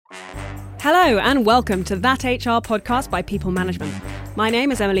Hello and welcome to That HR podcast by People Management. My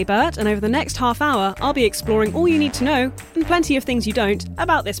name is Emily Burt, and over the next half hour I'll be exploring all you need to know, and plenty of things you don't,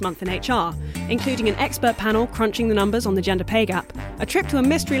 about this month in HR, including an expert panel crunching the numbers on the gender pay gap, a trip to a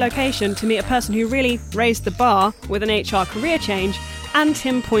mystery location to meet a person who really raised the bar with an HR career change, and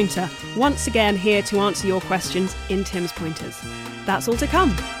Tim Pointer, once again here to answer your questions in Tim's Pointers. That's all to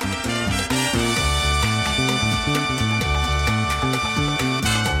come.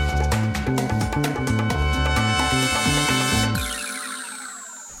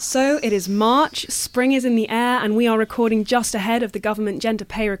 So it is March, spring is in the air, and we are recording just ahead of the government gender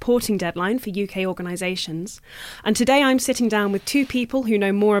pay reporting deadline for UK organisations. And today I'm sitting down with two people who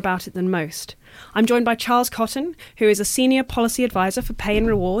know more about it than most. I'm joined by Charles Cotton, who is a Senior Policy Advisor for Pay and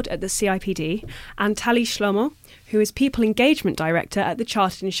Reward at the CIPD, and Tali Shlomo, who is People Engagement Director at the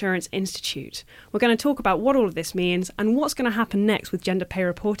Chartered Insurance Institute. We're going to talk about what all of this means and what's going to happen next with gender pay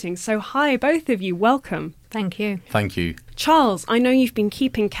reporting. So hi, both of you, welcome. Thank you. Thank you. Charles, I know you've been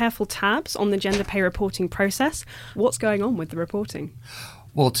keeping careful tabs on the gender pay reporting process. What's going on with the reporting?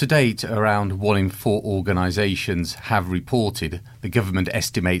 Well, to date, around 1 in 4 organisations have reported. The government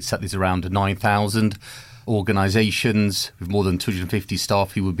estimates that there's around 9,000 organisations with more than 250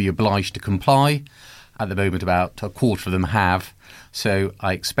 staff who would be obliged to comply. At the moment, about a quarter of them have. So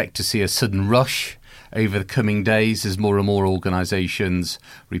I expect to see a sudden rush over the coming days as more and more organisations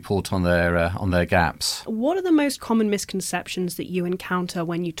report on their gaps. What are the most common misconceptions that you encounter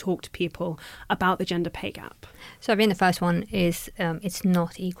when you talk to people about the gender pay gap? So I think the first one is it's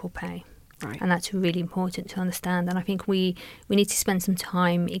not equal pay. Right. And that's really important to understand. And I think we need to spend some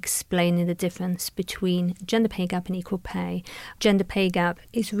time explaining the difference between gender pay gap and equal pay. Gender pay gap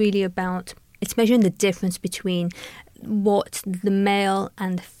is really about, it's measuring the difference between what the male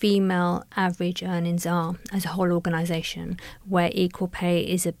and female average earnings are as a whole organisation, where equal pay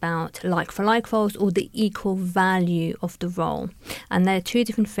is about like-for-like roles or the equal value of the role. And they're two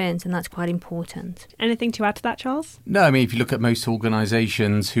different things, and that's quite important. Anything to add to that, Charles? No, I mean, if you look at most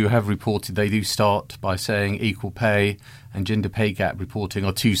organisations who have reported, they do start by saying equal pay and gender pay gap reporting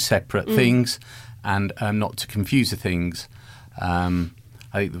are two separate things, and not to confuse the things.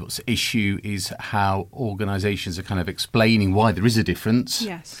 I think the issue is how organisations are kind of explaining why there is a difference.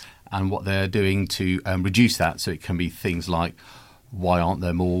 Yes. And what they're doing to reduce that. So it can be things like, why aren't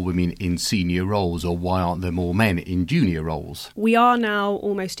there more women in senior roles, or why aren't there more men in junior roles? We are now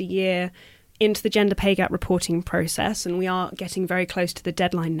almost a year into the gender pay gap reporting process, and we are getting very close to the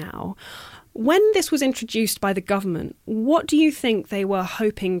deadline now. When this was introduced by the government, what do you think they were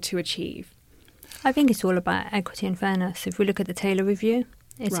hoping to achieve? I think it's all about equity and fairness. If we look at the Taylor Review,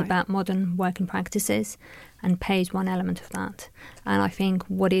 it's Right. about modern working practices, and pay is one element of that. And I think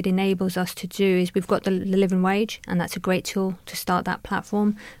what it enables us to do is we've got the living wage, and that's a great tool to start that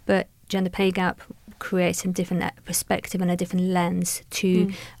platform. But gender pay gap creates a different perspective and a different lens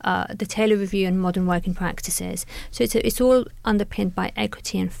to the Taylor Review and modern working practices. So it's all underpinned by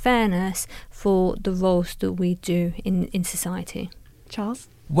equity and fairness for the roles that we do in society. Charles?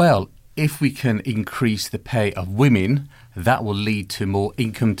 Well, if we can increase the pay of women, that will lead to more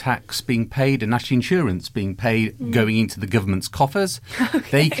income tax being paid and national insurance being paid going into the government's coffers. Okay.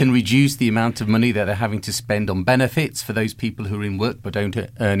 They can reduce the amount of money that they're having to spend on benefits for those people who are in work but don't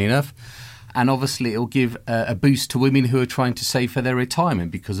earn enough. And obviously it will give a boost to women who are trying to save for their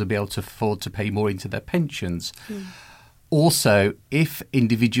retirement, because they'll be able to afford to pay more into their pensions. Also, if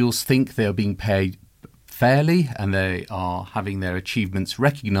individuals think they're being paid fairly and they are having their achievements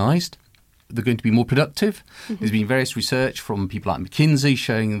recognised, they're going to be more productive. There's been various research from people like McKinsey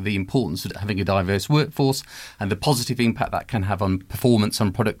showing the importance of having a diverse workforce and the positive impact that can have on performance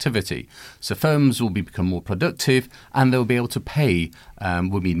and productivity. So firms will become more productive, and they'll be able to pay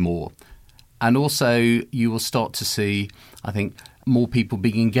women more. And also you will start to see, I think, more people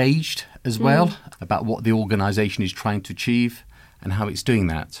being engaged as well about what the organisation is trying to achieve and how it's doing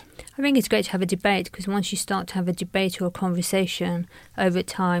that. I think it's great to have a debate, because once you start to have a debate or a conversation, over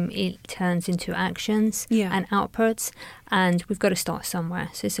time it turns into actions and outputs, and we've got to start somewhere.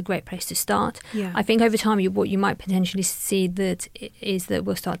 So it's a great place to start. Yeah. I think over time what you might potentially see that is that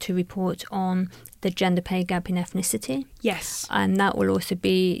we'll start to report on the gender pay gap in ethnicity. Yes. And that will also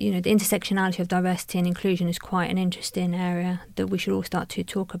be, the intersectionality of diversity and inclusion is quite an interesting area that we should all start to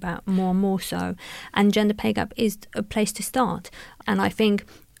talk about more and more so. And gender pay gap is a place to start. And I think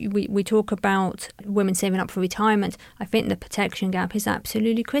we talk about women saving up for retirement. I think the protection gap is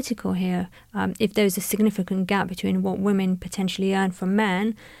absolutely critical here. If there's a significant gap between what women potentially earn from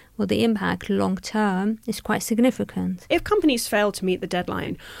men, well, the impact long term is quite significant. If companies fail to meet the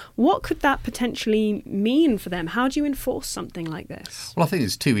deadline, what could that potentially mean for them? How do you enforce something like this? Well, I think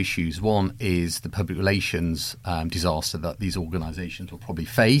there's two issues. One is the public relations disaster that these organisations will probably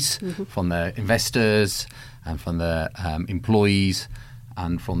face from their investors and from their employees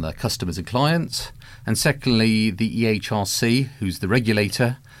and from their customers and clients. And secondly, the EHRC, who's the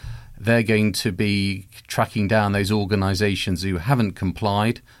regulator, they're going to be tracking down those organisations who haven't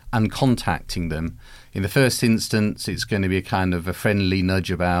complied and contacting them. In the first instance, it's going to be a kind of a friendly nudge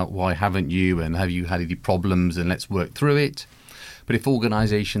about why haven't you and have you had any problems and let's work through it. But if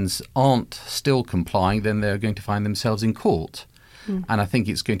organisations aren't still complying, then they're going to find themselves in court. And I think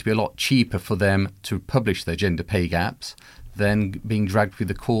it's going to be a lot cheaper for them to publish their gender pay gaps than being dragged through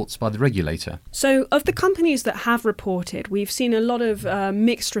the courts by the regulator. So of the companies that have reported, we've seen a lot of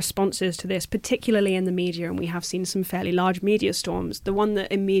mixed responses to this, particularly in the media, and we have seen some fairly large media storms. The one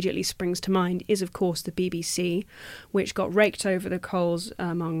that immediately springs to mind is, of course, the BBC, which got raked over the coals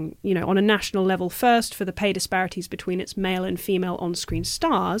on a national level first for the pay disparities between its male and female on-screen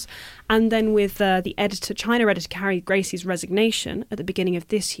stars, and then with the China editor Carrie Gracie's resignation at the beginning of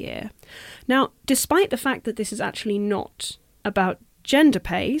this year. Now, despite the fact that this is actually not about gender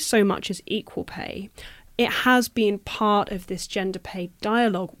pay so much as equal pay, it has been part of this gender pay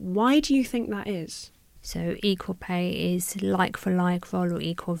dialogue. Why do you think that is? So equal pay is like for like role or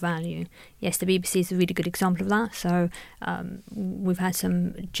equal value. Yes, the BBC is a really good example of that. So we've had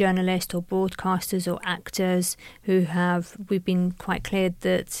some journalists or broadcasters or actors we've been quite clear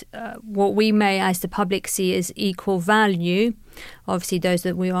that what we may as the public see as equal value, obviously those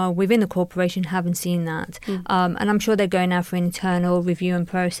that we are within the corporation haven't seen that. And I'm sure they're going out for internal review and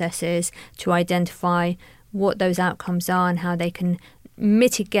processes to identify what those outcomes are and how they can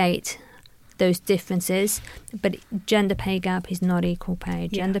mitigate those differences. But gender pay gap is not equal pay.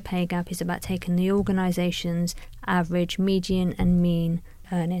 Gender pay gap is about taking the organisation's average, median and mean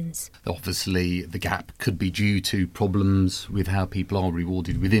earnings. Obviously, the gap could be due to problems with how people are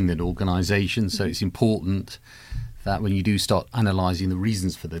rewarded within an organisation. So it's important that when you do start analysing the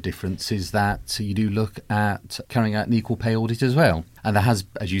reasons for the differences, that you do look at carrying out an equal pay audit as well. And there has,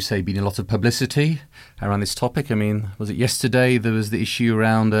 as you say, been a lot of publicity around this topic. I mean, was it yesterday there was the issue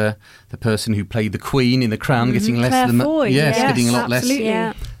around the person who played the Queen in The Crown getting less Claire than Foy. yes, getting a lot absolutely.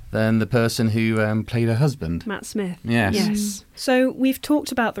 less than the person who played her husband. Matt Smith. Yes. So we've talked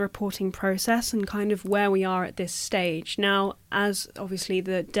about the reporting process and kind of where we are at this stage. Now, as obviously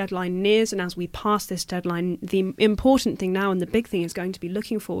the deadline nears and as we pass this deadline, the important thing now and the big thing is going to be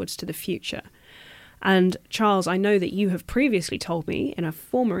looking forwards to the future. And Charles, I know that you have previously told me in a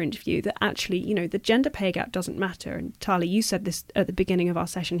former interview that actually, the gender pay gap doesn't matter. And Tali, you said this at the beginning of our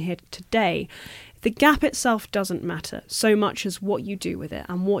session here today. The gap itself doesn't matter so much as what you do with it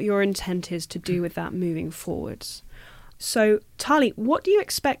and what your intent is to do with that moving forwards. So, Tali, what do you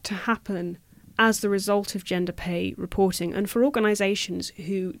expect to happen as the result of gender pay reporting? And for organisations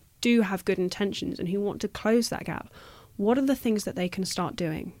who do have good intentions and who want to close that gap, what are the things that they can start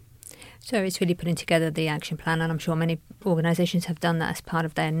doing? So it's really putting together the action plan, and I'm sure many organisations have done that as part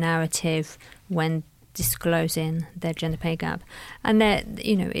of their narrative when disclosing their gender pay gap. And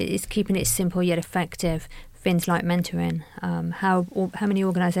it's keeping it simple yet effective. Things like mentoring. How many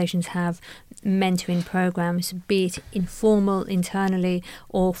organisations have mentoring programs, be it informal internally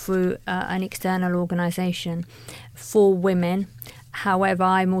or through an external organisation for women? However,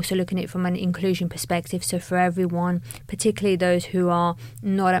 I'm also looking at it from an inclusion perspective. So for everyone, particularly those who are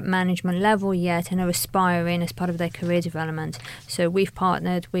not at management level yet and are aspiring as part of their career development. So we've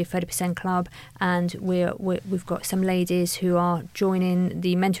partnered with 30% Club, and we've got some ladies who are joining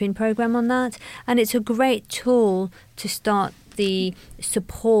the mentoring program on that. And it's a great tool to start the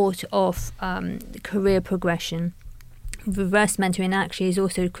support of career progression. Reverse mentoring actually is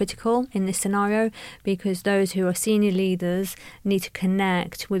also critical in this scenario, because those who are senior leaders need to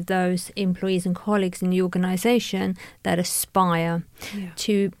connect with those employees and colleagues in the organisation that aspire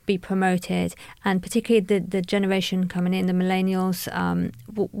to be promoted. And particularly the generation coming in, the millennials,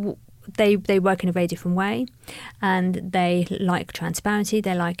 they work in a very different way, and they like transparency,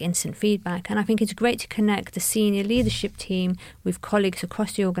 they like instant feedback. And I think it's great to connect the senior leadership team with colleagues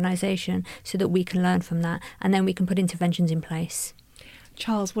across the organisation so that we can learn from that, and then we can put interventions in place.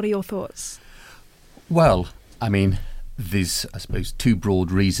 Charles, what are your thoughts? Well, I mean, there's, I suppose, two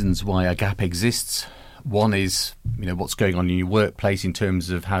broad reasons why a gap exists. One is, what's going on in your workplace in terms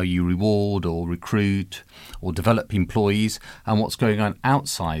of how you reward or recruit or develop employees, and what's going on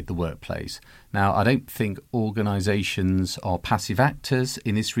outside the workplace. Now, I don't think organisations are passive actors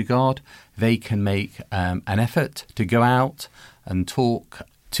in this regard. They can make an effort to go out and talk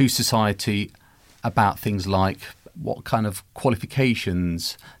to society about things like what kind of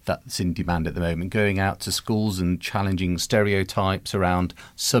qualifications that's in demand at the moment, going out to schools and challenging stereotypes around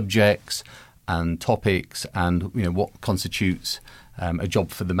subjects and topics, and what constitutes a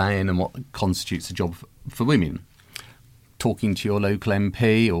job for the men and what constitutes a job for women. Talking to your local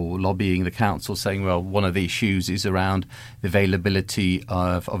MP or lobbying the council, saying, well, one of the issues is around the availability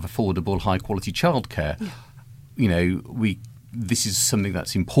of affordable, high-quality childcare. Yeah. This is something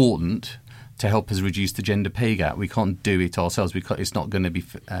that's important to help us reduce the gender pay gap. We can't do it ourselves because it's not going to be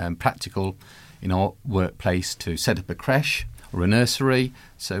practical in our workplace to set up a creche or a nursery.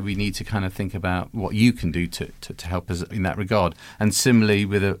 So we need to kind of think about what you can do to help us in that regard. And similarly,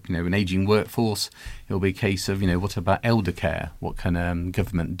 with an ageing workforce, it'll be a case of what about elder care? What can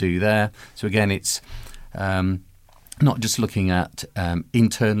government do there? So again, it's not just looking at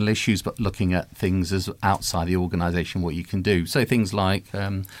internal issues, but looking at things as outside the organisation, what you can do. So things like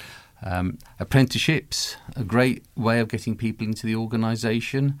apprenticeships, a great way of getting people into the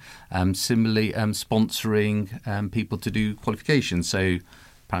organisation. Similarly, sponsoring people to do qualifications. So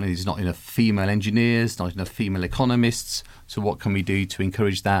apparently there's not enough female engineers, not enough female economists. So what can we do to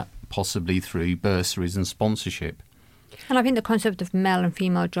encourage that, possibly through bursaries and sponsorship? And I think the concept of male and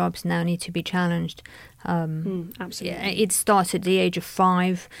female jobs now need to be challenged. Absolutely. Yeah, it starts at the age of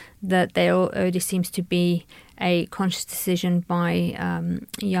 5, that there already seems to be a conscious decision by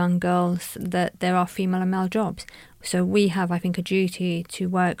young girls that there are female and male jobs. So we have, I think, a duty to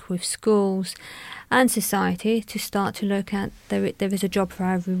work with schools and society to start to look at there is a job for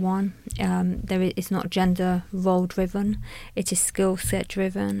everyone. It's not gender role driven. It is skill set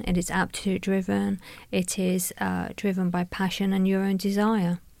driven. It is aptitude driven. It is driven by passion and your own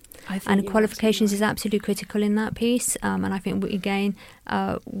desire. And qualifications is absolutely critical in that piece. And I think, again,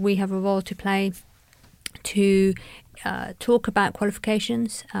 we have a role to play to talk about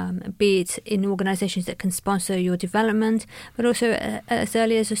qualifications, be it in organisations that can sponsor your development, but also as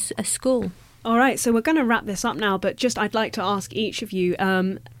early as a school. All right, so we're going to wrap this up now, but just I'd like to ask each of you,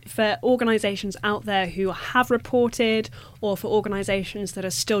 for organisations out there who have reported, or for organisations that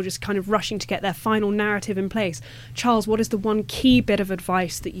are still just kind of rushing to get their final narrative in place. Charles, what is the one key bit of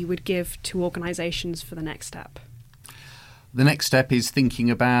advice that you would give to organisations for the next step? The next step is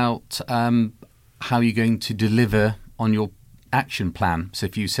thinking about how you're going to deliver on your action plan. So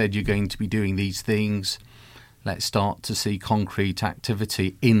if you said you're going to be doing these things, let's start to see concrete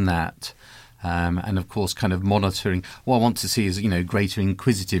activity in that. And of course, kind of monitoring. What I want to see is, greater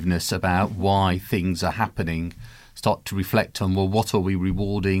inquisitiveness about why things are happening. Start to reflect on, well, what are we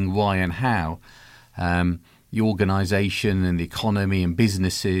rewarding, why and how? The organisation and the economy and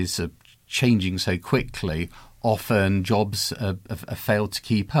businesses are changing so quickly. Often jobs have failed to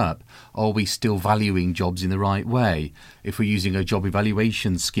keep up. Are we still valuing jobs in the right way? If we're using a job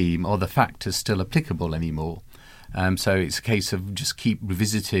evaluation scheme, are the factors still applicable anymore? So it's a case of just keep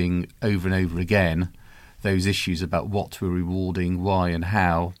revisiting over and over again those issues about what we're rewarding, why and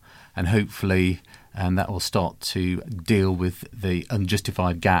how, and hopefully that will start to deal with the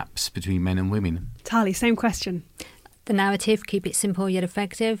unjustified gaps between men and women. Tali, same question. The narrative, keep it simple yet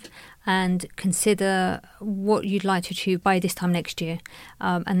effective, and consider what you'd like to achieve by this time next year,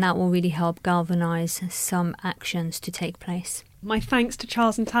 and that will really help galvanise some actions to take place. My thanks to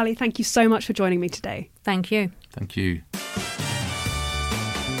Charles and Tali. Thank you so much for joining me today. Thank you. Thank you.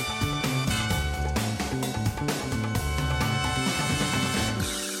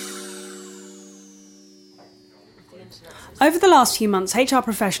 Over the last few months, HR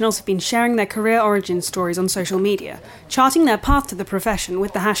professionals have been sharing their career origin stories on social media, charting their path to the profession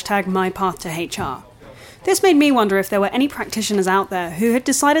with the hashtag #MyPathToHR. This made me wonder if there were any practitioners out there who had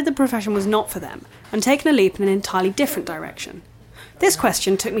decided the profession was not for them and taken a leap in an entirely different direction. This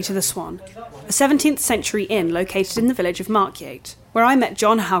question took me to the Swan, a 17th century inn located in the village of Markyate, where I met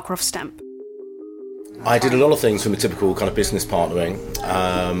John Howcroft Stemp. I did a lot of things from a typical kind of business partnering,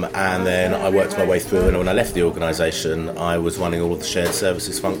 and then I worked my way through, and when I left the organisation I was running all of the shared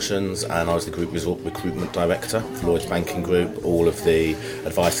services functions, and I was the group recruitment director for Lloyds Banking Group, all of the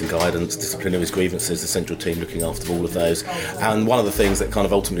advice and guidance, disciplinaries, grievances, the central team looking after all of those. And one of the things that kind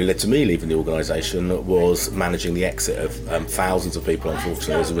of ultimately led to me leaving the organisation was managing the exit of thousands of people,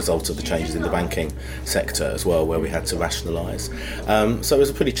 unfortunately, as a result of the changes in the banking sector as well, where we had to rationalise. So it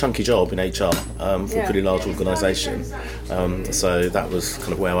was a pretty chunky job in HR, for a pretty large organisation. So that was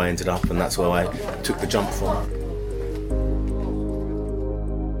kind of where I ended up, and that's where I took the jump from.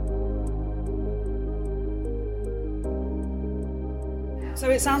 So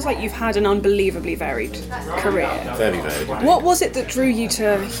it sounds like you've had an unbelievably varied career. Very varied. What was it that drew you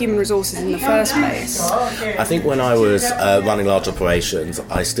to human resources in the first place? I think when I was running large operations,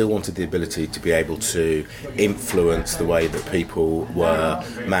 I still wanted the ability to be able to influence the way that people were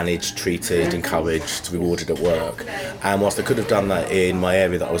managed, treated, encouraged, rewarded at work. And whilst I could have done that in my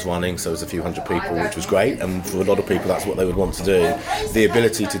area that I was running, so it was a few hundred people, which was great, and for a lot of people that's what they would want to do, the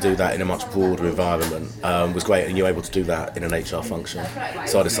ability to do that in a much broader environment was great, and you're able to do that in an HR function.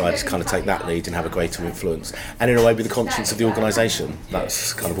 So I decided to kind of take that lead and have a greater influence, and in a way be the conscience of the organisation.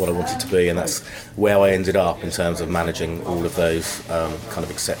 That's kind of what I wanted to be, and that's where I ended up in terms of managing all of those kind of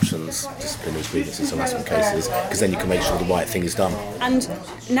exceptions, disciplinary grievances, harassment cases, because then you can make sure the right thing is done. And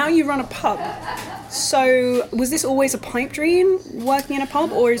now you run a pub. So was this always a pipe dream, working in a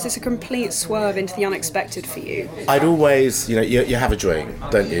pub, or is this a complete swerve into the unexpected for you? I'd always, you have a dream,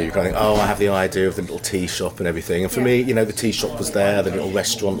 don't you? You kind of think, I have the idea of the little tea shop and everything. And for me, the tea shop was there, the little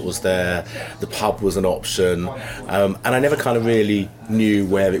restaurant was there, the pub was an option. And I never kind of really knew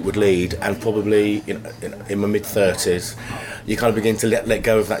where it would lead. And probably in my mid-30s, you kind of begin to let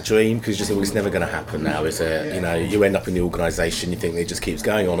go of that dream, because you just think, well, it's never going to happen now, is it? You end up in the organisation, you think it just keeps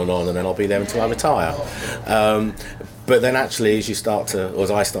going on, and then I'll be there until I retire. But then actually, as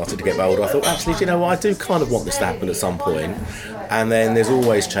I started to get older, I thought, actually, do you know what? I do kind of want this to happen at some point. And then there's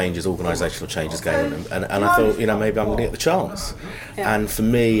always changes, organisational changes going on. And I thought, maybe I'm going to get the chance. Yeah. And for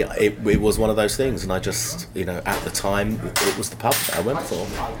me, it was one of those things. And I just, at the time, it was the pub that I went for.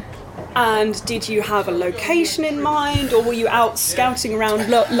 And did you have a location in mind, or were you out scouting around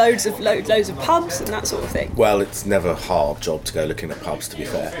loads of pubs and that sort of thing? Well, it's never a hard job to go looking at pubs, to be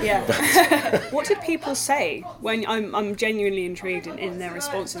fair. Yeah. What did people say when I'm genuinely intrigued in their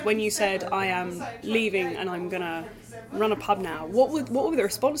responses when you said, I am leaving and I'm gonna run a pub now? What were the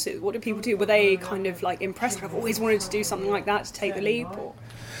responses? What did people do? Were they kind of like impressed? Like, I've always wanted to do something like that, to take the leap, or?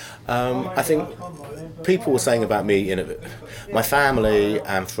 I think people were saying about me, my family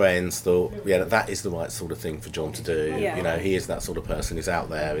and friends thought, that is the right sort of thing for John to do. Yeah. He is that sort of person. He's out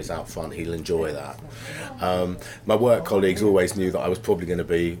there, he's out front, he'll enjoy that. My work colleagues always knew that I was probably going to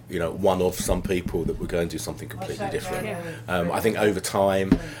be, one of some people that were going to do something completely different. Yeah. I think over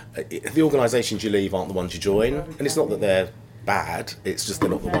time, the organisations you leave aren't the ones you join, and it's not that they're bad, it's just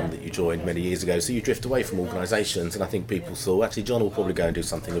they're not the one that you joined many years ago, so you drift away from organisations, and I think people saw, actually, John will probably go and do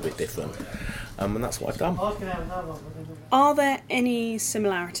something a bit different, and that's what I've done. Are there any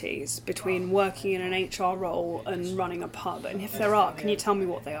similarities between working in an HR role and running a pub? And if there are, can you tell me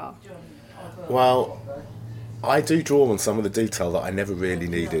what they are? Well, I do draw on some of the detail that I never really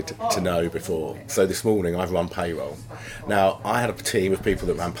needed to know before. So this morning I've run payroll. Now, I had a team of people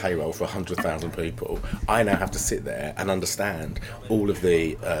that ran payroll for 100,000 people. I now have to sit there and understand all of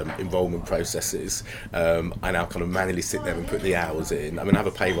the enrolment processes. I now kind of manually sit there and put the hours in. I have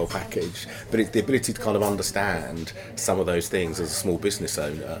a payroll package, but it's the ability to kind of understand some of those things as a small business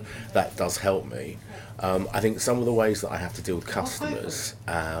owner, that does help me. I think some of the ways that I have to deal with customers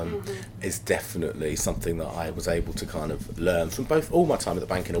is definitely something that I was able to kind of learn from both all my time at the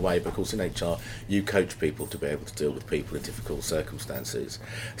bank in a way, but of course in HR you coach people to be able to deal with people in difficult circumstances.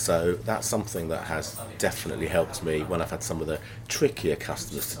 So that's something that has definitely helped me when I've had some of the trickier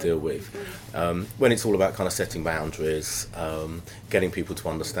customers to deal with. When it's all about kind of setting boundaries, getting people to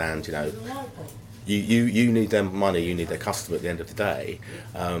understand, you need their money, you need their customer at the end of the day,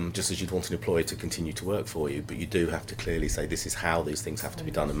 just as you'd want an employee to continue to work for you, but you do have to clearly say this is how these things have to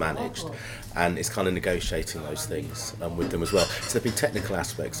be done and managed, and it's kind of negotiating those things with them as well. So there've been technical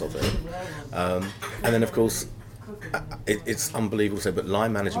aspects of it, and then of course it's unbelievable to say, but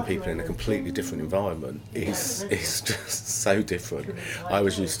line managing people in a completely different environment is just so different. I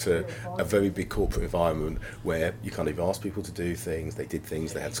was used to a very big corporate environment where you kind of asked people to do things, they did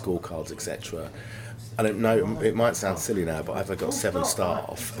things, they had scorecards, etc. I don't know, it might sound silly now, but I've got 7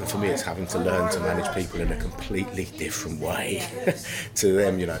 staff, and for me it's having to learn to manage people in a completely different way. To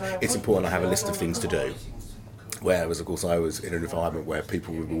them, it's important I have a list of things to do. Whereas, of course, I was in an environment where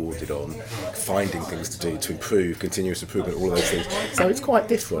people were rewarded on finding things to do, to improve, continuous improvement, all of those things. So it's quite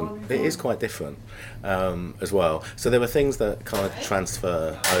different. It is quite different as well. So there were things that kind of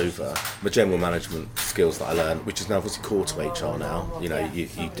transfer over. The general management skills that I learned, which is now obviously core to HR now.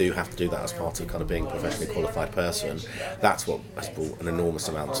 You do have to do that as part of kind of being a professionally qualified person. That's what has brought an enormous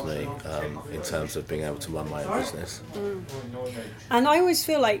amount to me in terms of being able to run my own business. And I always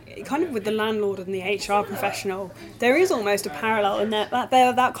feel like, kind of with the landlord and the HR professional, well, there is almost a parallel in that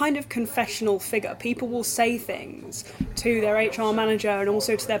they're that kind of confessional figure. People will say things to their HR manager and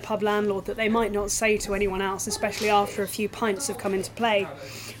also to their pub landlord that they might not say to anyone else, especially after a few pints have come into play.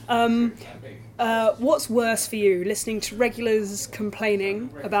 What's worse for you, listening to regulars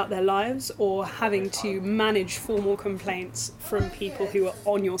complaining about their lives or having to manage formal complaints from people who are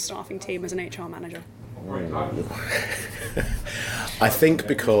on your staffing team as an HR manager? I think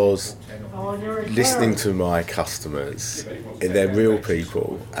because listening to my customers, they're real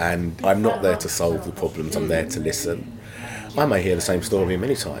people, and I'm not there to solve the problems, I'm there to listen. I may hear the same story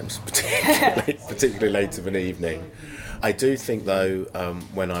many times, particularly late of an evening. I do think, though,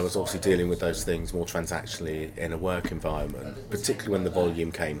 when I was obviously dealing with those things more transactionally in a work environment, particularly when the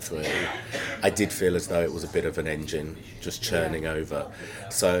volume came through, I did feel as though it was a bit of an engine just churning over.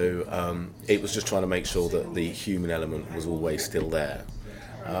 So it was just trying to make sure that the human element was always still there.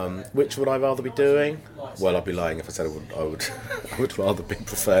 Which would I rather be doing? Well, I'd be lying if I said I would rather be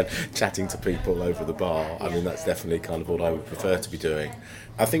preferred chatting to people over the bar. I mean, that's definitely kind of what I would prefer to be doing.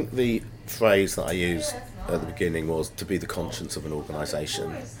 I think the phrase that I used at the beginning was to be the conscience of an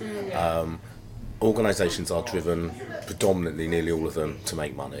organisation. Organisations are driven predominantly, nearly all of them, to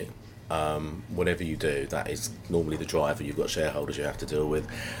make money. Whatever you do, that is normally the driver. You've got shareholders you have to deal with,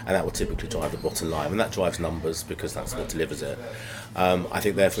 and that will typically drive the bottom line, and that drives numbers because that's what delivers it. I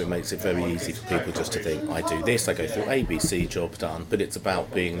think therefore it makes it very easy for people just to think, I do this, I go through A, B, C, job done, but it's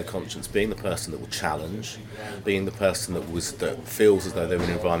about being the conscience, being the person that will challenge, being the person that feels as though they're in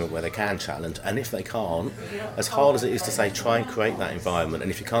an environment where they can challenge, and if they can't, as hard as it is to say, try and create that environment,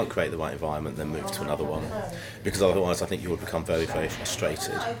 and if you can't create the right environment, then move to another one, because otherwise I think you will become very, very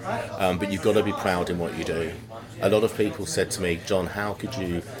frustrated. But you've got to be proud in what you do. A lot of people said to me, John, how could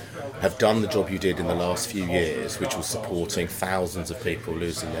you have done the job you did in the last few years, which was supporting thousands of people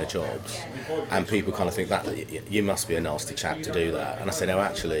losing their jobs? And people kind of think that you must be a nasty chap to do that. And I said, no,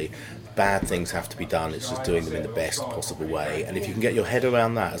 actually, bad things have to be done. It's just doing them in the best possible way. And if you can get your head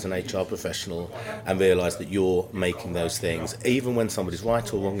around that as an HR professional and realise that you're making those things, even when somebody's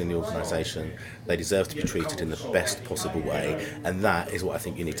right or wrong in the organisation, they deserve to be treated in the best possible way. And that is what I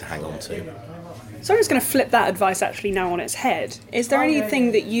think you need to hang on to. So I'm just going to flip that advice actually now on its head. Is there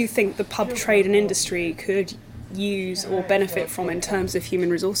anything that you think the pub trade and industry could use or benefit from in terms of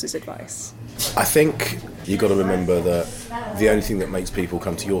human resources advice? I think you've got to remember that the only thing that makes people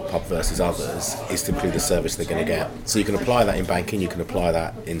come to your pub versus others is simply the service they're going to get. So you can apply that in banking, you can apply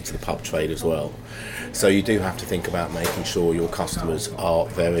that into the pub trade as well. So you do have to think about making sure your customers are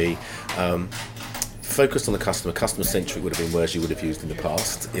very focused on the customer. Customer-centric would have been words you would have used in the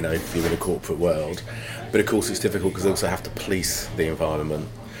past, if you're in a corporate world. But of course it's difficult because they also have to police the environment.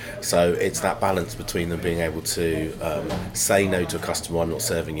 So it's that balance between them being able to say no to a customer, I'm not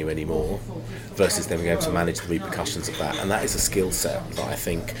serving you anymore, versus them being able to manage the repercussions of that. And that is a skill set that I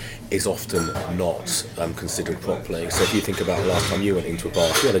think is often not considered properly. So if you think about the last time you went into a bar,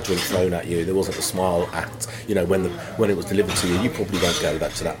 if you had a drink thrown at you, there wasn't a smile at, when it was delivered to you, you probably won't go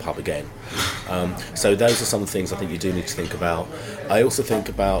to that pub again. So those are some things I think you do need to think about. I also think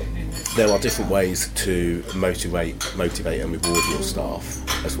about there are different ways to motivate and reward your staff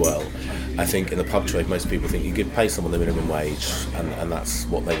as well. I think in the pub trade, most people think you pay someone the minimum wage and that's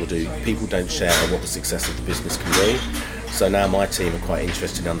what they will do. People don't share what the success of the business can be. So now my team are quite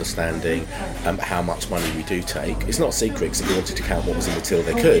interested in understanding how much money we do take. It's not a secret, because if they wanted to count what was in the till,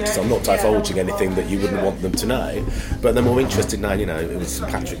 they could. So I'm not divulging anything that you wouldn't want them to know. But they're more interested now, it was St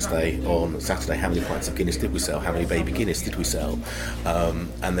Patrick's Day on Saturday, how many pints of Guinness did we sell? How many baby Guinness did we sell?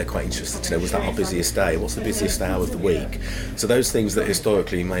 And they're quite interested to know, was that our busiest day? What's the busiest hour of the week? So those things that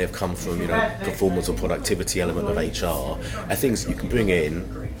historically may have come from, performance or productivity element of HR are things that you can bring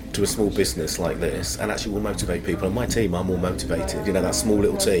in to a small business like this and actually will motivate people. And my team are more motivated. That small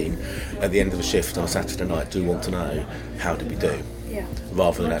little team at the end of a shift on a Saturday night do want to know, how did we do? Yeah.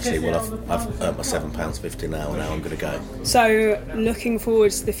 Rather than actually, I've earned my £7.50 now I'm going to go. So looking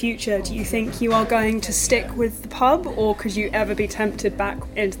forward to the future, do you think you are going to stick with the pub, or could you ever be tempted back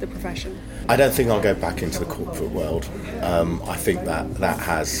into the profession? I don't think I'll go back into the corporate world. I think that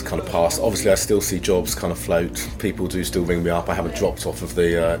has kind of passed. Obviously I still see jobs kind of float. People do still ring me up. I haven't dropped off of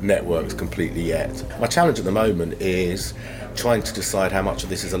the networks completely yet. My challenge at the moment is trying to decide how much of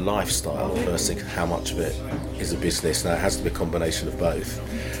this is a lifestyle versus how much of it is a business. Now it has to be a combination of both.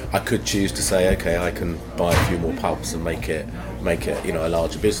 I could choose to say, okay, I can buy a few more pubs and make it a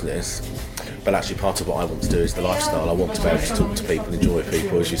larger business. But actually part of what I want to do is the lifestyle. I want to be able to talk to people, enjoy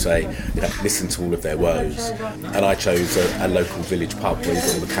people, as you say, listen to all of their woes. And I chose a local village pub where you've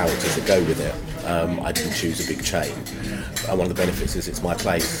got all the characters that go with it. I didn't choose a big chain. And one of the benefits is it's my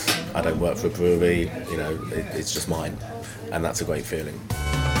place. I don't work for a brewery, it's just mine. And that's a great feeling.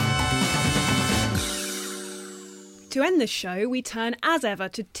 To end this show, we turn as ever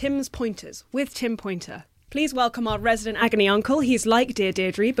to Tim's Pointers with Tim Pointer. Please welcome our resident agony uncle. He's like Dear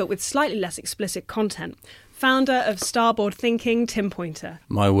Deirdre, but with slightly less explicit content. Founder of Starboard Thinking, Tim Pointer.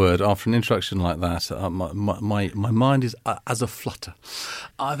 My word, after an introduction like that, my mind is as a flutter.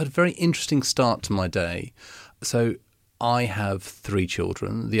 I've had a very interesting start to my day. So I have 3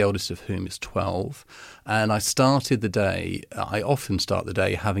 children, the eldest of whom is 12, and I often start the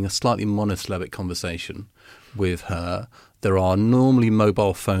day having a slightly monosyllabic conversation with her. There are normally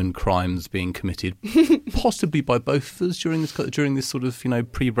mobile phone crimes being committed, possibly by both of us during this sort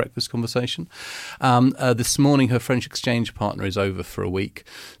of pre-breakfast conversation. This morning, her French exchange partner is over for a week,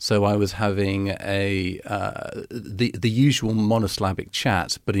 so I was having the usual monosyllabic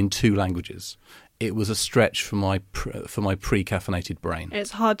chat, but in 2 languages. It was a stretch for my pre-caffeinated brain. It's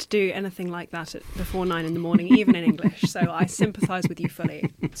hard to do anything like that before 9 in the morning, even in English, so I sympathise with you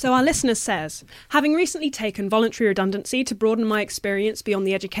fully. So our listener says, having recently taken voluntary redundancy to broaden my experience beyond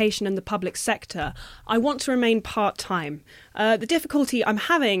the education and the public sector, I want to remain part-time. The difficulty I'm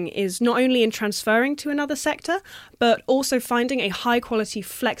having is not only in transferring to another sector, but also finding a high-quality,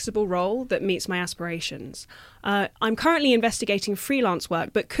 flexible role that meets my aspirations. I'm currently investigating freelance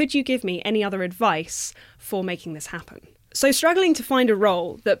work, but could you give me any other advice for making this happen? So struggling to find a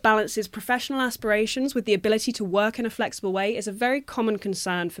role that balances professional aspirations with the ability to work in a flexible way is a very common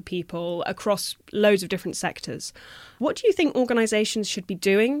concern for people across loads of different sectors. What do you think organisations should be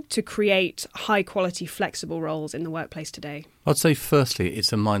doing to create high-quality, flexible roles in the workplace today? I'd say, firstly,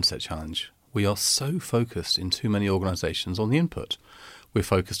 it's a mindset challenge. We are so focused in too many organisations on the input. We're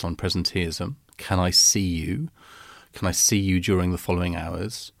focused on presenteeism. Can I see you? Can I see you during the following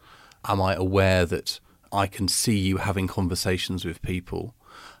hours? Am I aware that I can see you having conversations with people,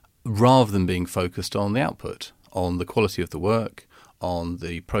 rather than being focused on the output, on the quality of the work, on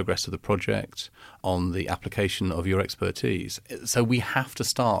the progress of the project, on the application of your expertise. So we have to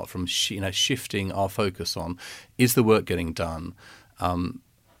start from shifting our focus on, is the work getting done,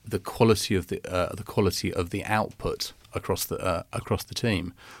 the quality of the output across the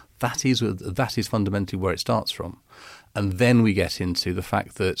team. That is fundamentally where it starts from, and then we get into the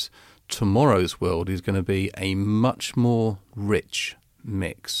fact that tomorrow's world is going to be a much more rich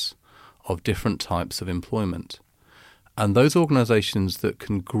mix of different types of employment. And those organisations that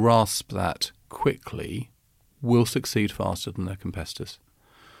can grasp that quickly will succeed faster than their competitors,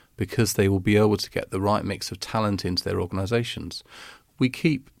 because they will be able to get the right mix of talent into their organisations. We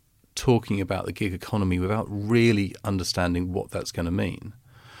keep talking about the gig economy without really understanding what that's going to mean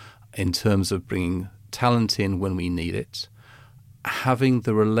in terms of bringing talent in when we need it, having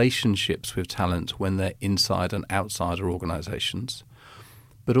the relationships with talent when they're inside and outside our organisations,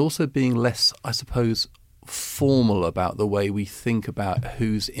 but also being less, I suppose, formal about the way we think about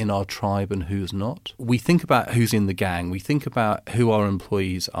who's in our tribe and who's not. We think about who's in the gang. We think about who our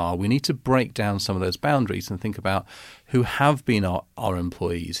employees are. We need to break down some of those boundaries and think about who have been our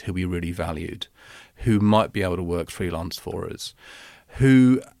employees, who we really valued, who might be able to work freelance for us,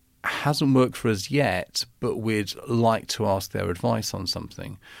 who hasn't worked for us yet, but we'd like to ask their advice on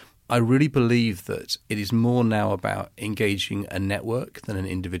something. I really believe that it is more now about engaging a network than an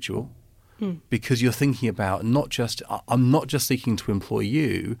individual, because you're thinking about I'm not just seeking to employ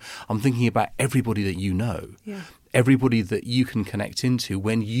you, I'm thinking about everybody that you know. Yeah. Everybody that you can connect into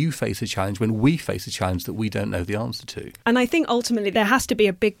when you face a challenge, when we face a challenge that we don't know the answer to. And I think ultimately there has to be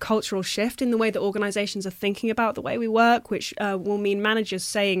a big cultural shift in the way that organisations are thinking about the way we work, which will mean managers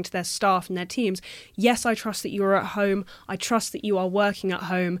saying to their staff and their teams, yes, I trust that you are at home, I trust that you are working at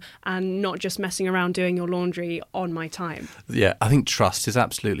home and not just messing around doing your laundry on my time. Yeah, I think trust is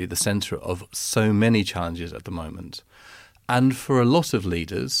absolutely the centre of so many challenges at the moment. And for a lot of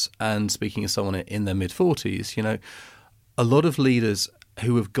leaders, and speaking as someone in their mid-40s, a lot of leaders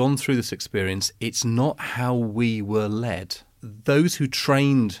who have gone through this experience, it's not how we were led. Those who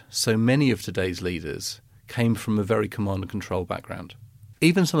trained so many of today's leaders came from a very command and control background.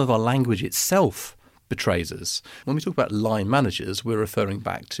 Even some of our language itself betrays us. When we talk about line managers, we're referring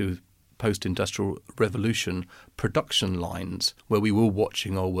back to post-industrial revolution production lines where we were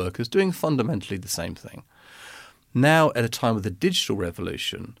watching our workers doing fundamentally the same thing. Now, at a time of the digital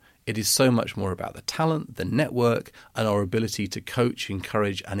revolution, it is so much more about the talent, the network, and our ability to coach,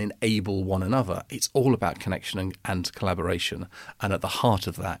 encourage, and enable one another. It's all about connection and collaboration. And at the heart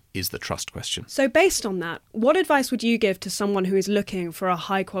of that is the trust question. So based on that, what advice would you give to someone who is looking for a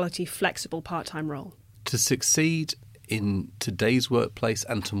high-quality, flexible part-time role? To succeed in today's workplace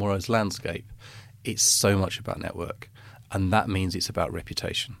and tomorrow's landscape, it's so much about network. And that means it's about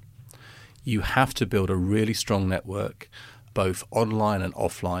reputation. You have to build a really strong network, both online and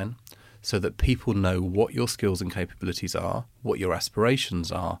offline, so that people know what your skills and capabilities are, what your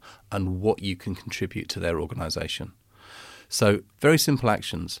aspirations are, and what you can contribute to their organisation. So, very simple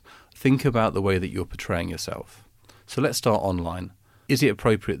actions. Think about the way that you're portraying yourself. So let's start online. Is it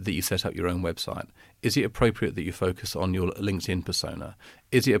appropriate that you set up your own website? Is it appropriate that you focus on your LinkedIn persona?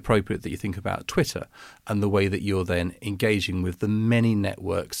 Is it appropriate that you think about Twitter and the way that you're then engaging with the many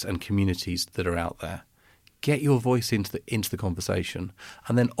networks and communities that are out there? Get your voice into the conversation.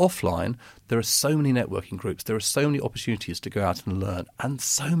 And then offline, there are so many networking groups, there are so many opportunities to go out and learn, and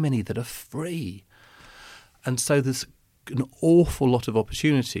so many that are free. And so there's an awful lot of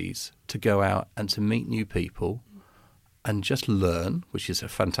opportunities to go out and to meet new people and just learn, which is a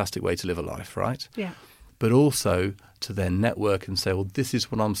fantastic way to live a life, right? Yeah. But also to then network and say, well, this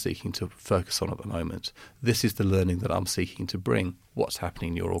is what I'm seeking to focus on at the moment. This is the learning that I'm seeking to bring. What's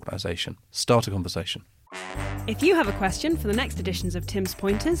happening in your organisation? Start a conversation. If you have a question for the next editions of Tim's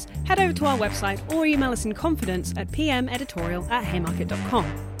Pointers, head over to our website or email us in confidence at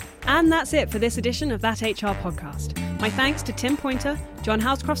pmeditorial@haymarket.com. And that's it for this edition of That HR Podcast. My thanks to Tim Pointer, John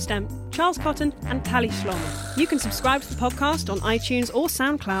Housecroft-Stemp, Charles Cotton and Tali Schlomer. You can subscribe to the podcast on iTunes or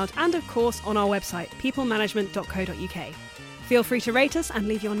SoundCloud and, of course, on our website, peoplemanagement.co.uk. Feel free to rate us and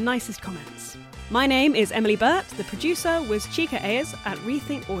leave your nicest comments. My name is Emily Burt. The producer was Chika Ayers at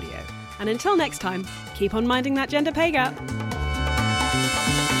Rethink Audio. And until next time, keep on minding that gender pay gap.